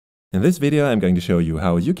In this video, I'm going to show you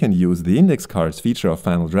how you can use the index cards feature of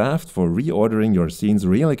Final Draft for reordering your scenes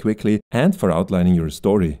really quickly and for outlining your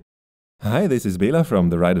story. Hi, this is Bela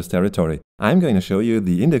from the Writer's Territory. I'm going to show you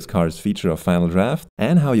the index cards feature of Final Draft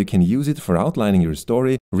and how you can use it for outlining your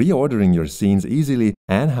story, reordering your scenes easily,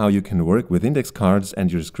 and how you can work with index cards and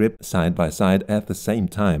your script side by side at the same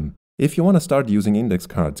time. If you want to start using index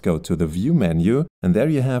cards, go to the View menu, and there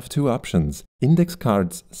you have two options: Index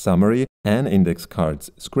Cards Summary and Index Cards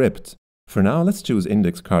Script. For now, let's choose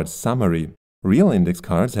Index Cards Summary. Real index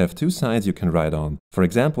cards have two sides you can write on. For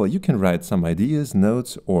example, you can write some ideas,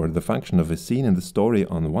 notes, or the function of a scene in the story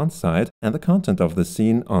on one side and the content of the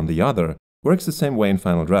scene on the other. Works the same way in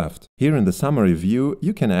Final Draft. Here in the Summary view,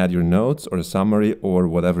 you can add your notes or a summary or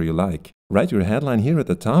whatever you like. Write your headline here at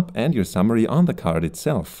the top and your summary on the card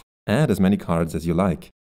itself. Add as many cards as you like.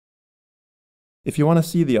 If you want to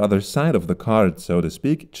see the other side of the card, so to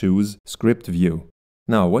speak, choose Script View.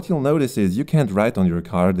 Now, what you'll notice is you can't write on your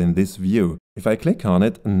card in this view. If I click on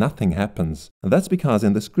it, nothing happens. That's because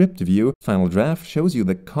in the Script view, Final Draft shows you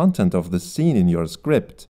the content of the scene in your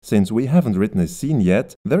script. Since we haven't written a scene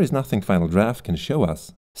yet, there is nothing Final Draft can show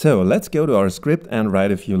us. So let's go to our script and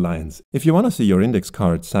write a few lines. If you want to see your index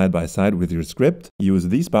cards side by side with your script, use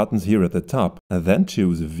these buttons here at the top, and then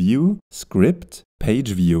choose View, Script,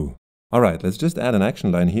 Page View. Alright, let's just add an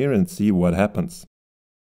action line here and see what happens.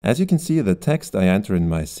 As you can see, the text I enter in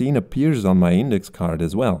my scene appears on my index card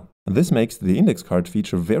as well. This makes the index card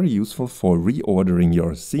feature very useful for reordering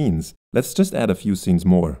your scenes. Let's just add a few scenes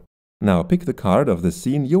more. Now pick the card of the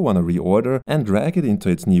scene you want to reorder and drag it into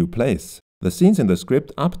its new place. The scenes in the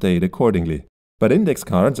script update accordingly. But index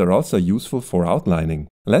cards are also useful for outlining.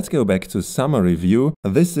 Let's go back to Summary View.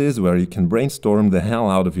 This is where you can brainstorm the hell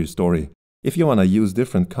out of your story. If you want to use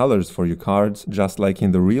different colors for your cards, just like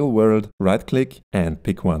in the real world, right-click and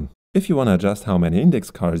pick one. If you want to adjust how many index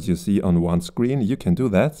cards you see on one screen, you can do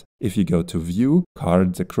that if you go to View,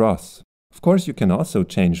 Cards Across. Of course, you can also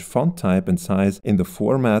change font type and size in the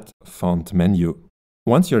Format Font menu.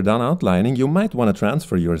 Once you're done outlining, you might want to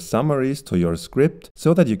transfer your summaries to your script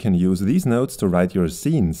so that you can use these notes to write your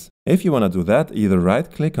scenes. If you want to do that, either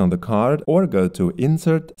right-click on the card or go to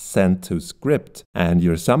Insert, Send to Script, and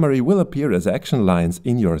your summary will appear as action lines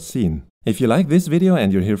in your scene. If you like this video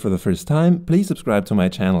and you're here for the first time, please subscribe to my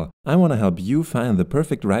channel. I want to help you find the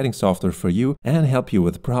perfect writing software for you and help you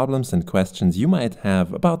with problems and questions you might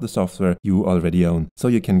have about the software you already own, so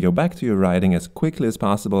you can go back to your writing as quickly as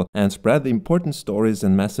possible and spread the important stories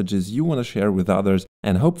and messages you want to share with others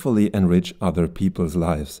and hopefully enrich other people's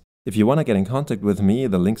lives. If you want to get in contact with me,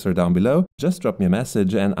 the links are down below. Just drop me a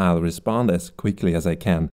message and I'll respond as quickly as I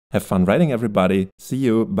can. Have fun writing, everybody. See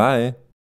you. Bye.